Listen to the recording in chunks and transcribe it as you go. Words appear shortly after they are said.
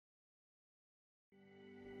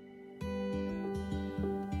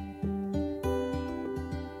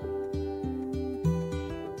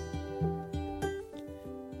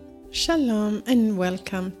Shalom and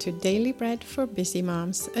welcome to Daily Bread for Busy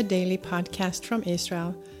Moms, a daily podcast from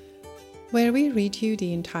Israel, where we read you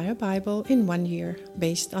the entire Bible in 1 year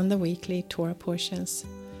based on the weekly Torah portions.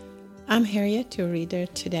 I'm Harriet, your reader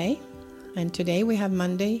today, and today we have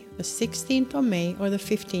Monday, the 16th of May or the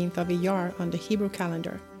 15th of Iyar on the Hebrew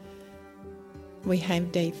calendar. We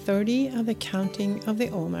have day 30 of the counting of the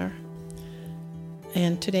Omer.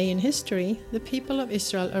 And today in history, the people of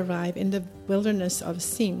Israel arrive in the wilderness of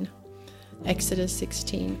Sin. Exodus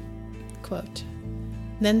 16, quote,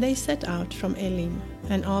 "Then they set out from Elim,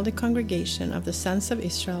 and all the congregation of the sons of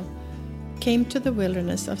Israel came to the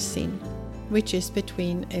wilderness of Sin, which is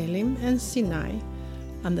between Elim and Sinai,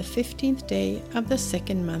 on the 15th day of the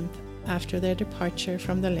second month after their departure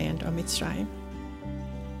from the land of Mitzrayim."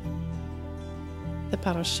 The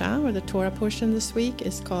parashah, or the Torah portion this week,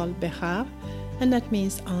 is called Behar, and that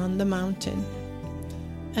means on the mountain.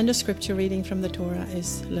 And the scripture reading from the Torah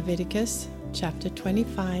is Leviticus chapter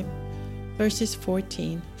 25, verses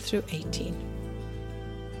 14 through 18.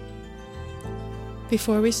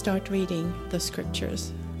 Before we start reading the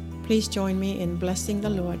scriptures, please join me in blessing the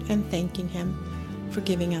Lord and thanking Him for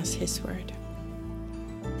giving us His word.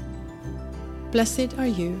 Blessed are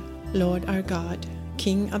you, Lord our God,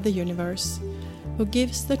 King of the universe, who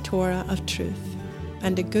gives the Torah of truth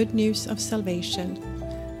and the good news of salvation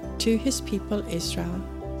to His people Israel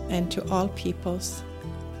and to all peoples,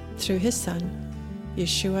 through His Son,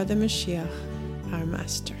 Yeshua the Mashiach, our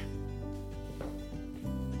Master.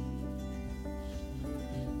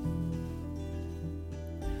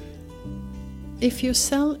 If you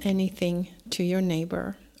sell anything to your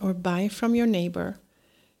neighbor or buy from your neighbor,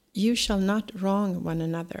 you shall not wrong one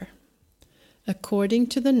another. According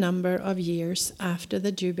to the number of years after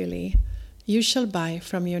the Jubilee, you shall buy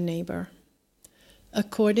from your neighbor.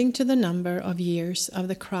 According to the number of years of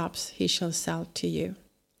the crops he shall sell to you.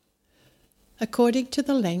 According to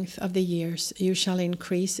the length of the years you shall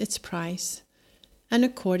increase its price, and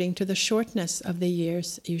according to the shortness of the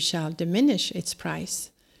years you shall diminish its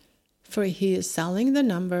price, for he is selling the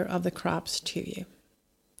number of the crops to you.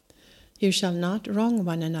 You shall not wrong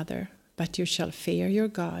one another, but you shall fear your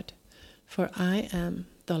God, for I am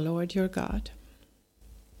the Lord your God.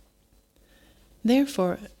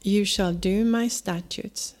 Therefore you shall do my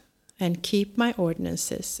statutes, and keep my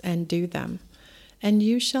ordinances, and do them, and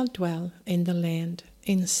you shall dwell in the land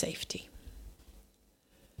in safety.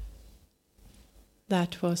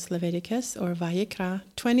 That was Leviticus, or Vayikra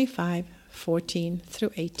 25, 14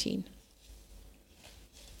 through 18.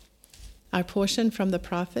 Our portion from the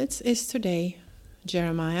prophets is today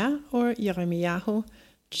Jeremiah, or Yirmiyahu,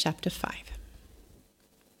 chapter 5.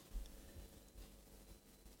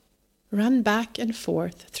 Run back and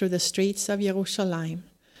forth through the streets of Jerusalem,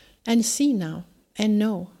 and see now, and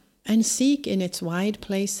know, and seek in its wide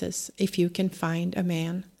places if you can find a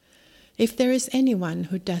man, if there is anyone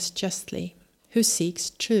who does justly, who seeks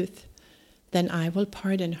truth, then I will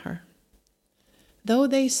pardon her. Though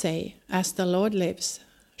they say, as the Lord lives,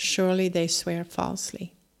 surely they swear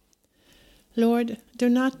falsely. Lord, do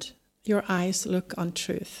not your eyes look on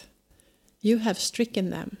truth? You have stricken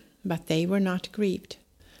them, but they were not grieved.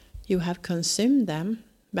 You have consumed them,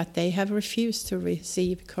 but they have refused to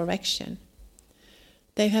receive correction.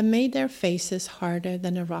 They have made their faces harder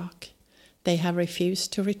than a rock. They have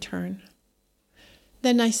refused to return.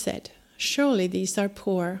 Then I said, surely these are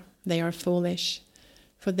poor, they are foolish,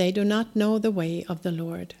 for they do not know the way of the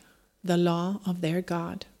Lord, the law of their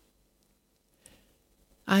God.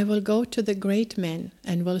 I will go to the great men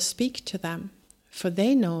and will speak to them, for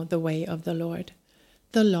they know the way of the Lord,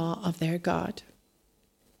 the law of their God.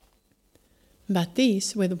 But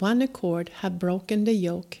these with one accord have broken the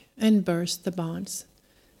yoke and burst the bonds.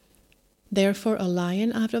 Therefore a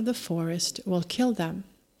lion out of the forest will kill them.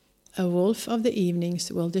 A wolf of the evenings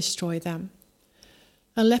will destroy them.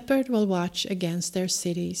 A leopard will watch against their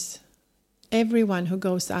cities. Everyone who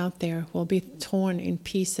goes out there will be torn in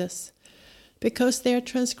pieces, because their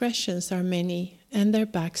transgressions are many and their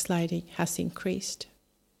backsliding has increased.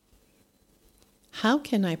 How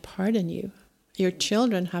can I pardon you? Your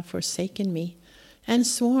children have forsaken me and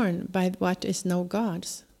sworn by what is no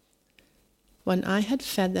God's. When I had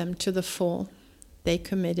fed them to the full, they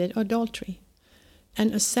committed adultery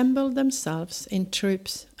and assembled themselves in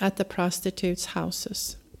troops at the prostitutes'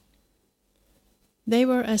 houses. They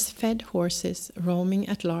were as fed horses roaming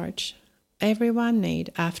at large. Everyone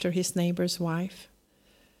neighed after his neighbor's wife.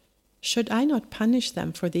 Should I not punish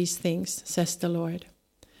them for these things, says the Lord?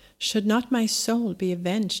 Should not my soul be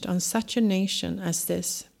avenged on such a nation as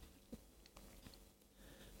this?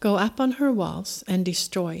 Go up on her walls and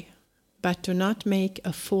destroy, but do not make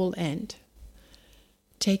a full end.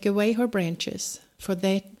 Take away her branches, for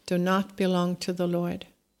they do not belong to the Lord.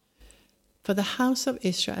 For the house of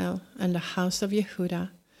Israel and the house of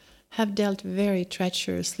Yehudah have dealt very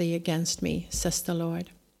treacherously against me, says the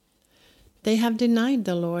Lord. They have denied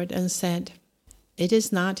the Lord and said, "It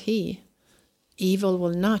is not he. Evil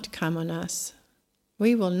will not come on us.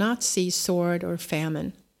 We will not see sword or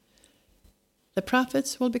famine." The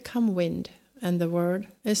prophets will become wind, and the word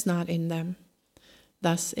is not in them.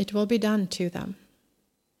 Thus it will be done to them.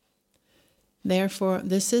 Therefore,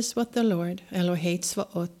 this is what the Lord, Elohei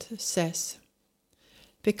Tzvaot, says.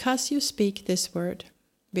 Because you speak this word,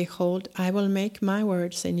 behold, I will make my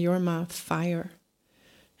words in your mouth fire,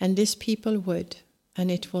 and this people wood,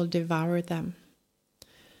 and it will devour them.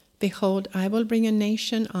 Behold, I will bring a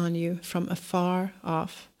nation on you from afar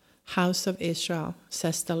off, house of Israel,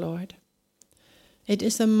 says the Lord. It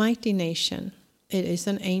is a mighty nation, it is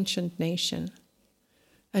an ancient nation,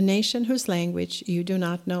 a nation whose language you do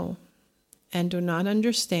not know, and do not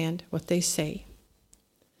understand what they say.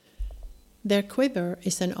 Their quiver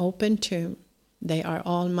is an open tomb. They are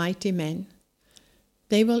all mighty men.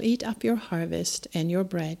 They will eat up your harvest and your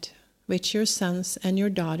bread, which your sons and your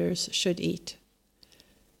daughters should eat.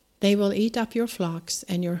 They will eat up your flocks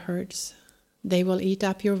and your herds. They will eat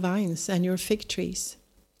up your vines and your fig trees.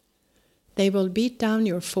 They will beat down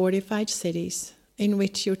your fortified cities, in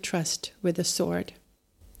which you trust with the sword.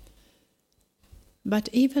 But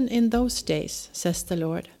even in those days, says the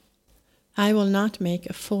Lord, I will not make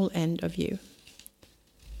a full end of you.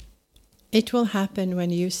 It will happen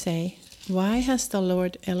when you say, "Why has the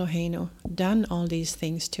Lord Eloheinu done all these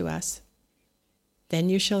things to us?" Then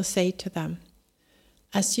you shall say to them,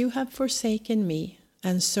 "As you have forsaken me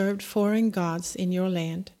and served foreign gods in your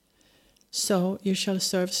land, so you shall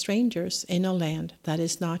serve strangers in a land that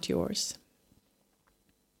is not yours."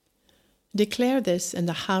 Declare this in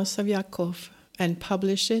the house of Yaakov, and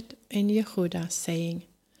publish it in Yehudah, saying,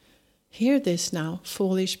 "Hear this now,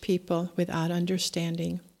 foolish people without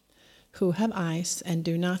understanding, who have eyes and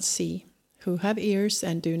do not see, who have ears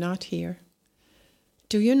and do not hear.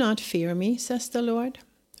 Do you not fear me, says the Lord?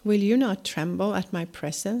 Will you not tremble at my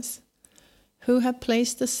presence? Who have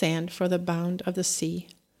placed the sand for the bound of the sea,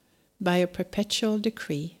 by a perpetual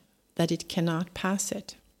decree, that it cannot pass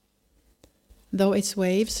it? Though its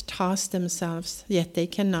waves toss themselves, yet they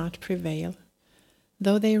cannot prevail.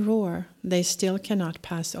 Though they roar, they still cannot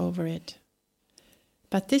pass over it.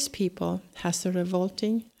 But this people has a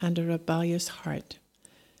revolting and a rebellious heart.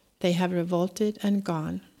 They have revolted and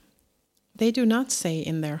gone. They do not say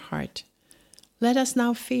in their heart, "Let us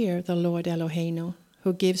now fear the Lord Eloheinu,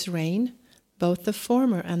 who gives rain, both the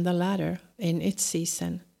former and the latter, in its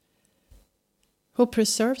season, who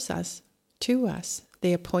preserves us, to us,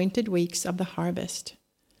 the appointed weeks of the harvest."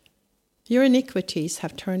 Your iniquities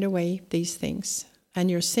have turned away these things, and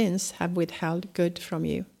your sins have withheld good from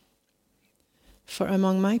you. For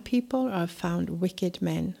among my people are found wicked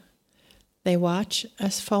men. They watch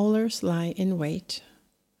as fowlers lie in wait.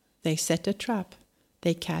 They set a trap,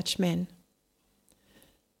 they catch men.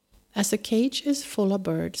 As a cage is full of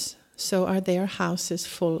birds, so are their houses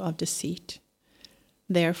full of deceit.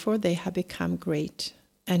 Therefore they have become great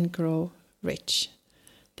and grow rich.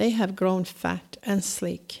 They have grown fat and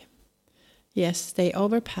sleek. Yes, they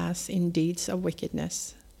overpass in deeds of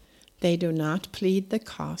wickedness. They do not plead the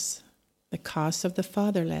cause of the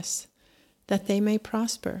fatherless, that they may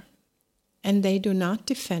prosper, and they do not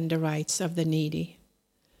defend the rights of the needy.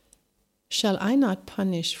 Shall I not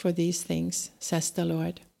punish for these things, says the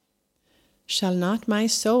Lord? Shall not my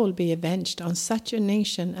soul be avenged on such a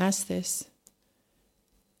nation as this?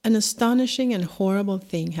 An astonishing and horrible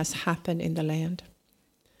thing has happened in the land.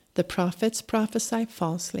 The prophets prophesy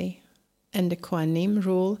falsely, and the Kohanim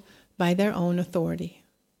rule by their own authority.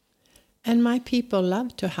 And my people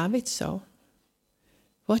love to have it so.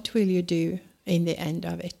 What will you do in the end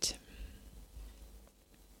of it?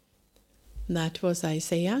 That was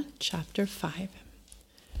Isaiah chapter 5.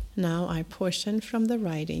 Now our portion from the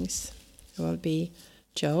writings will be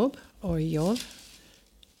Job or Yov,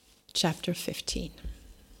 chapter 15.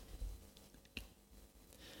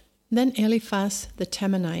 Then Eliphaz the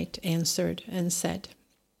Temanite answered and said,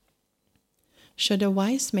 "Should a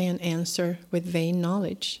wise man answer with vain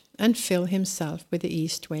knowledge and fill himself with the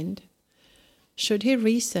east wind? Should he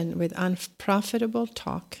reason with unprofitable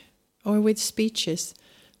talk, or with speeches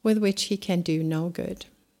with which he can do no good?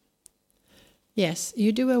 Yes,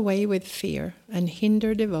 you do away with fear and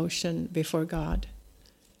hinder devotion before God.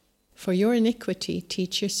 For your iniquity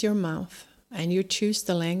teaches your mouth, and you choose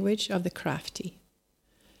the language of the crafty.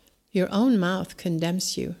 Your own mouth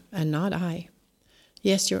condemns you, and not I.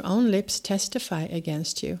 Yes, your own lips testify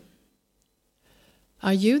against you.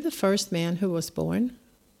 Are you the first man who was born,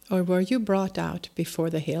 or were you brought out before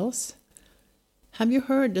the hills? Have you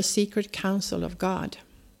heard the secret counsel of God?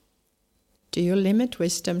 Do you limit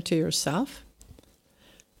wisdom to yourself?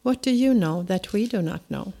 What do you know that we do not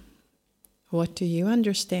know? What do you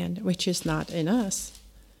understand which is not in us?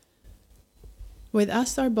 With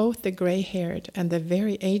us are both the gray-haired and the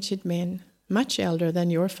very aged men, much elder than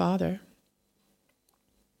your father.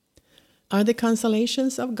 Are the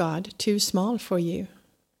consolations of God too small for you,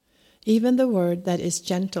 even the word that is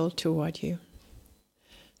gentle toward you?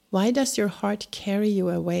 Why does your heart carry you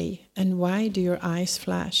away, and why do your eyes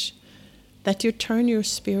flash, that you turn your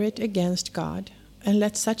spirit against God, and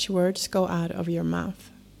let such words go out of your mouth?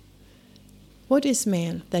 What is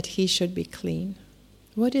man that he should be clean?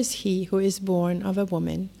 What is he who is born of a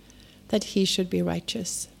woman, that he should be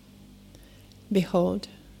righteous? Behold,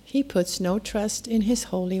 he puts no trust in his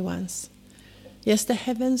holy ones. Yes, the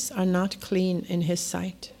heavens are not clean in his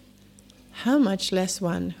sight. How much less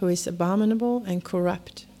one who is abominable and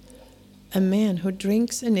corrupt, a man who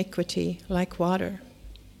drinks iniquity like water.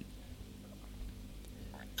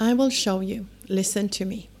 I will show you, listen to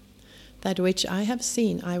me, that which I have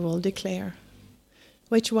seen I will declare,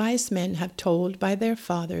 which wise men have told by their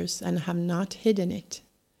fathers and have not hidden it,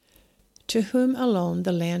 to whom alone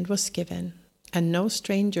the land was given, and no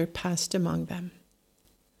stranger passed among them.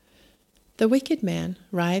 The wicked man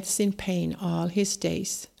writhes in pain all his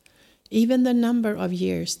days, even the number of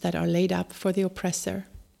years that are laid up for the oppressor.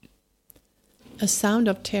 A sound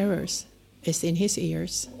of terrors is in his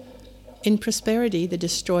ears. In prosperity the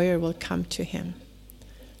destroyer will come to him.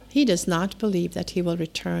 He does not believe that he will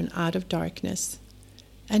return out of darkness,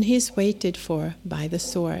 and he is waited for by the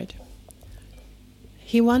sword.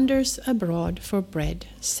 He wanders abroad for bread,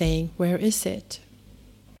 saying, "Where is it?"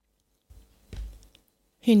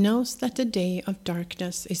 He knows that the day of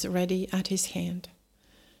darkness is ready at his hand.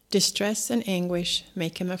 Distress and anguish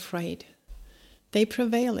make him afraid. They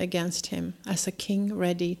prevail against him as a king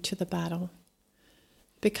ready to the battle.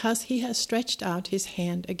 Because he has stretched out his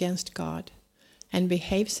hand against God and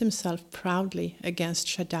behaves himself proudly against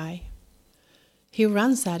Shaddai. He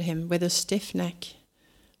runs at him with a stiff neck,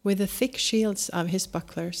 with the thick shields of his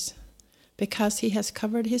bucklers, because he has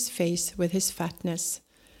covered his face with his fatness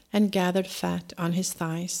and gathered fat on his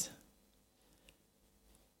thighs.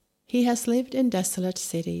 He has lived in desolate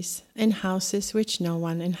cities, in houses which no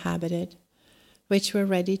one inhabited, which were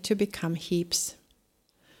ready to become heaps.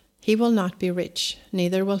 He will not be rich,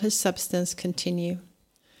 neither will his substance continue,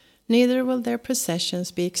 neither will their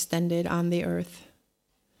possessions be extended on the earth.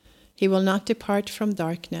 He will not depart from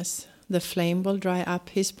darkness, the flame will dry up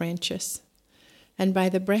his branches, and by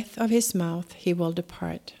the breath of his mouth he will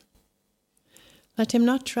depart. Let him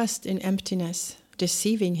not trust in emptiness,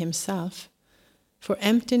 deceiving himself, for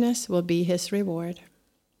emptiness will be his reward.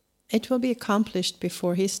 It will be accomplished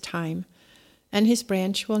before his time, and his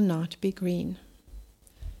branch will not be green.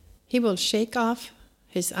 He will shake off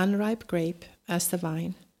his unripe grape as the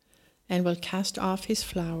vine, and will cast off his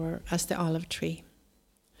flower as the olive tree.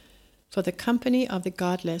 For the company of the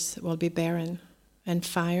godless will be barren, and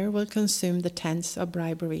fire will consume the tents of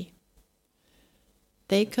bribery.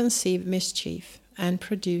 They conceive mischief and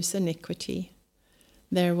produce iniquity.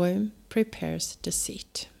 Their womb prepares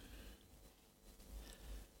deceit.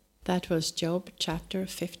 That was Job chapter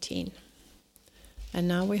 15. And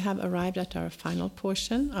now we have arrived at our final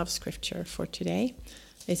portion of Scripture for today.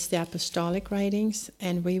 It's the Apostolic Writings,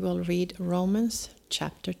 and we will read Romans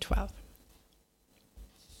chapter 12.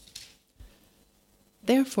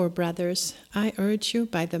 Therefore, brothers, I urge you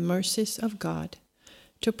by the mercies of God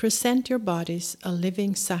to present your bodies a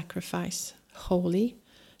living sacrifice, holy,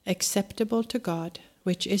 acceptable to God,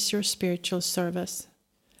 which is your spiritual service.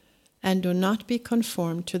 And do not be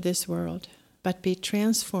conformed to this world, but be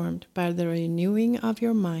transformed by the renewing of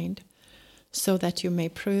your mind, so that you may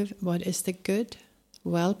prove what is the good,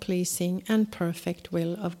 well-pleasing, and perfect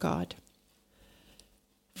will of God.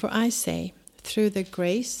 For I say, through the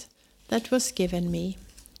grace that was given me,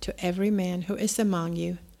 to every man who is among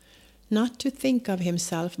you, not to think of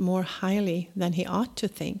himself more highly than he ought to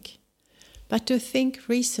think, but to think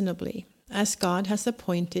reasonably, as God has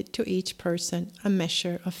appointed to each person a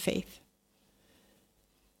measure of faith.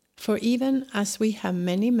 For even as we have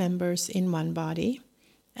many members in one body,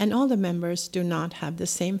 and all the members do not have the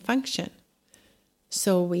same function,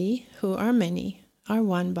 so we, who are many, are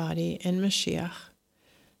one body in Mashiach,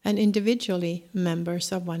 and individually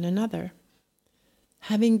members of one another,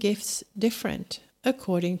 having gifts different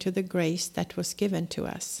according to the grace that was given to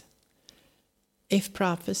us. If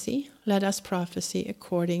prophecy, let us prophesy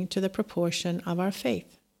according to the proportion of our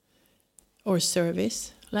faith. Or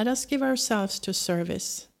service, let us give ourselves to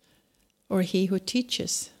service, or he who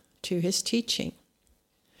teaches to his teaching,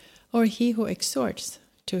 or he who exhorts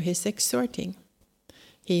to his exhorting.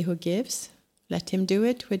 He who gives, let him do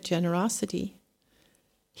it with generosity.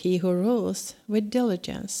 He who rules with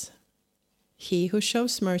diligence. He who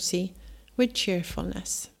shows mercy with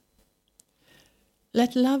cheerfulness.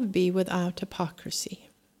 Let love be without hypocrisy.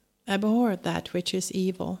 Abhor that which is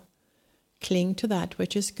evil. Cling to that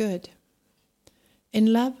which is good.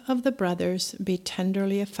 In love of the brothers, be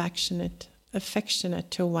tenderly affectionate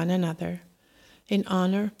to one another, in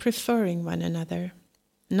honor preferring one another,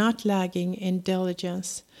 not lagging in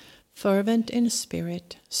diligence, fervent in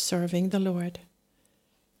spirit, serving the Lord,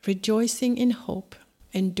 rejoicing in hope,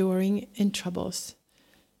 enduring in troubles,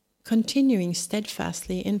 continuing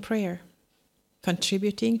steadfastly in prayer,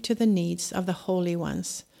 contributing to the needs of the holy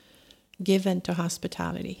ones, given to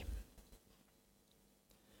hospitality.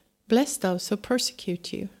 Bless those who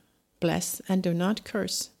persecute you. Bless and do not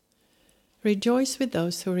curse. Rejoice with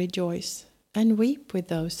those who rejoice, and weep with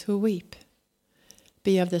those who weep.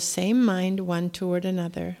 Be of the same mind one toward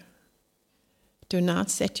another. Do not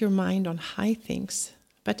set your mind on high things,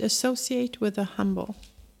 but associate with the humble.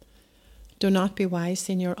 Do not be wise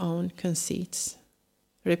in your own conceits.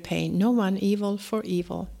 Repay no one evil for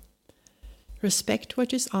evil. Respect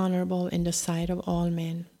what is honorable in the sight of all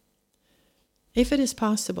men. If it is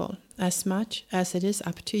possible, as much as it is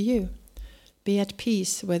up to you, be at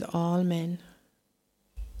peace with all men.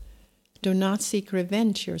 Do not seek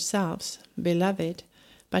revenge yourselves, beloved,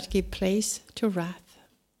 but give place to wrath.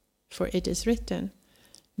 For it is written,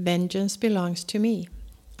 "Vengeance belongs to me.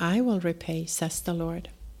 I will repay," says the Lord.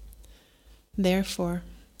 Therefore,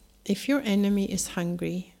 if your enemy is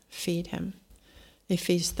hungry, feed him. If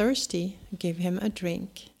he is thirsty, give him a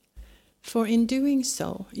drink. For in doing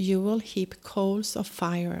so, you will heap coals of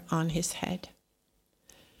fire on his head.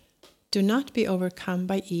 Do not be overcome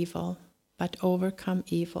by evil, but overcome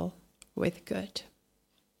evil with good.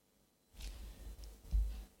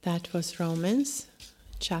 That was Romans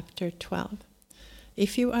chapter 12.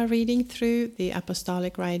 If you are reading through the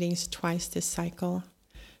apostolic writings twice this cycle,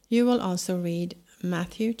 you will also read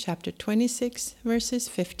Matthew chapter 26, verses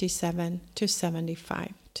 57 to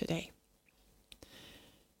 75 today.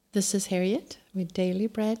 This is Harriet with Daily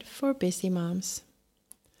Bread for Busy Moms.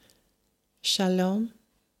 Shalom.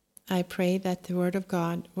 I pray that the Word of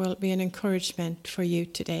God will be an encouragement for you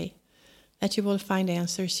today, that you will find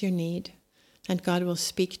answers you need, and God will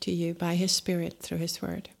speak to you by His Spirit through His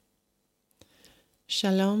Word.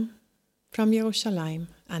 Shalom from Yerushalayim.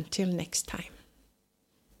 Until next time.